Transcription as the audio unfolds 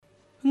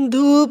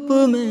धूप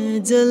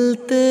में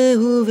जलते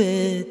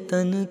हुए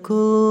तन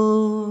को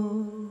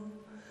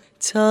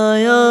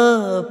छाया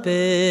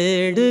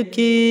पेड़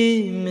की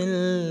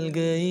मिल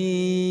गई।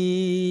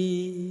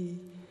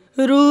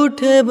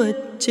 रूठे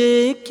बच्चे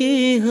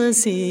की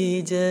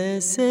हंसी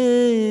जैसे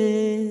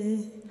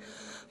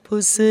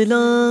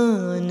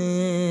फुसलाने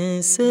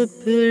से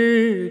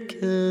फिर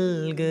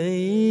खिल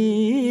गई।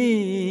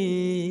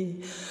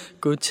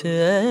 कुछ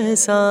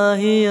ऐसा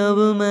ही अब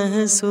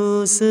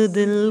महसूस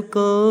दिल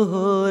को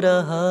हो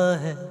रहा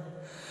है,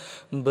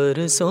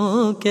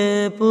 बरसों के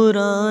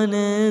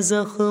पुराने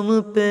जख्म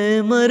पे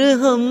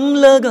मरहम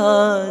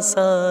लगा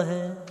सा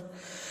है।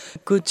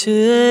 कुछ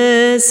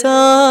ऐसा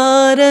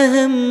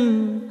रहम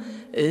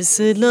इस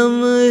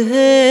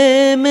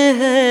लम्हे में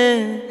है,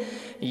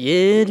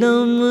 ये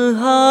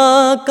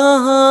लम्हा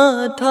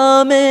कहाँ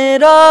था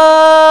मेरा,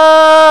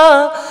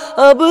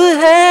 अब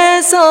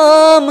है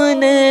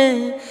सामने,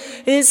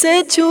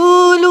 इसे छू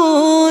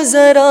लूं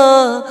जरा,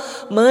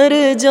 मर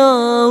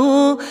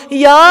जाऊं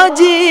या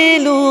जी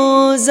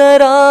लूं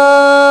जरा,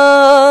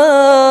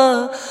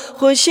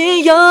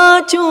 खुशियाँ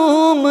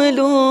चूम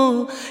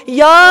लूं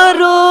या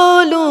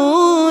रो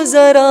लूं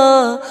जरा,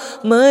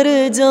 मर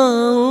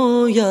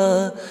जाऊं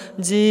या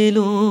जी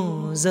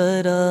लूं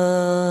जरा।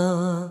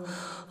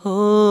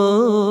 हो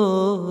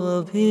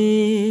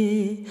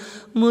अभी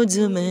मुझ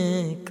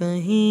में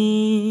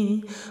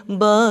कहीं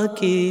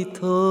बाकी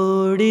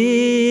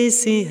थोड़ी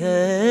सी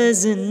है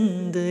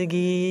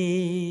जिंदगी।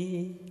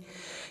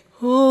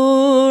 हो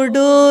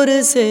डोर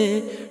से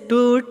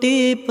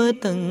टूटी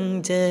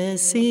पतंग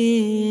जैसी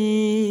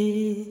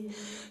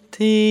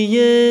थी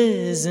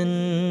ये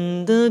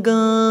जिंदगानी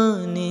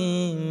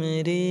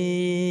मेरी।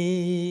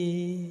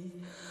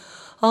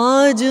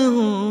 आज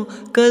हूँ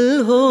कल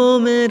हो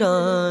मेरा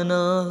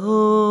ना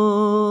हो,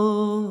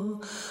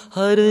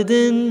 हर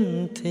दिन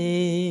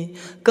थी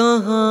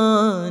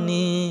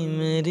कहानी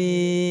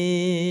मेरी।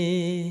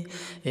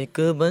 एक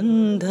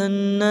बंधन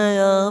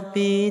नया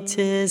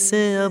पीछे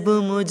से अब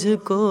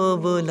मुझको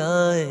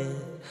बुलाए,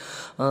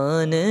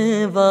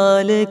 आने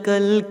वाले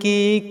कल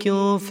की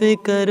क्यों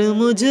फिक्र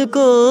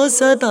मुझको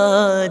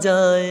सता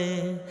जाए।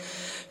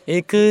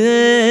 एक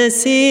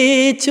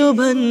ऐसी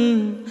चुभन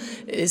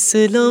इस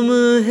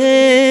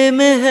लम्हे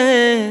में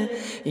है,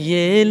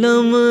 ये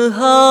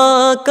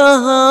लम्हा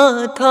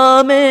कहाँ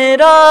था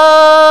मेरा,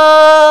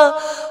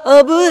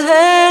 अब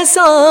है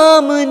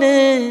सामने,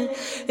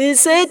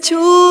 इसे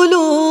छू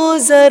लूं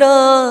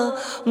जरा,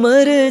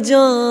 मर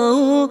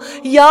जाऊं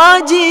या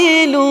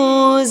जी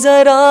लूं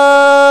जरा,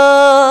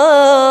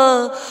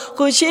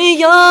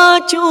 खुशियाँ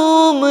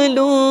चूम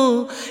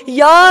लूं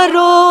या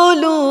रो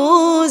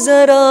लूं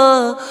जरा,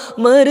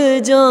 मर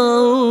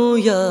जाऊं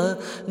या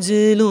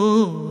जी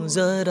लूं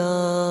जरा।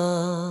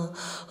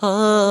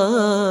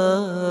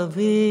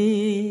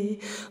 अभी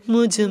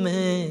मुझ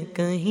में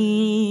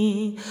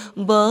कहीं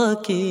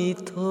बाकी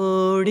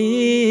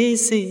थोड़ी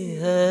सी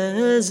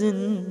है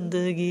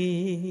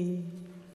जिंदगी।